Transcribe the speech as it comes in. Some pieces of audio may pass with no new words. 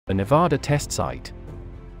The Nevada test site.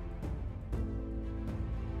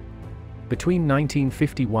 Between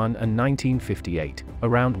 1951 and 1958,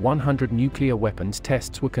 around 100 nuclear weapons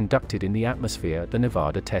tests were conducted in the atmosphere at the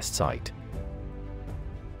Nevada test site.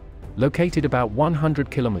 Located about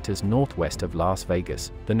 100 kilometers northwest of Las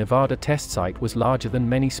Vegas, the Nevada test site was larger than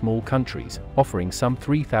many small countries, offering some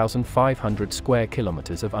 3,500 square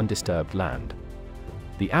kilometers of undisturbed land.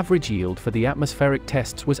 The average yield for the atmospheric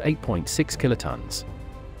tests was 8.6 kilotons.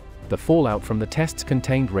 The fallout from the tests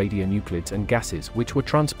contained radionuclides and gases which were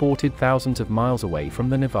transported thousands of miles away from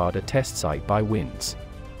the Nevada test site by winds.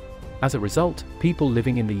 As a result, people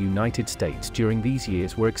living in the United States during these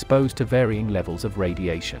years were exposed to varying levels of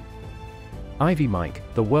radiation. Ivy Mike,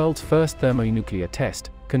 the world's first thermonuclear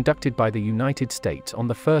test, conducted by the United States on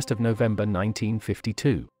the 1st of November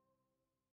 1952,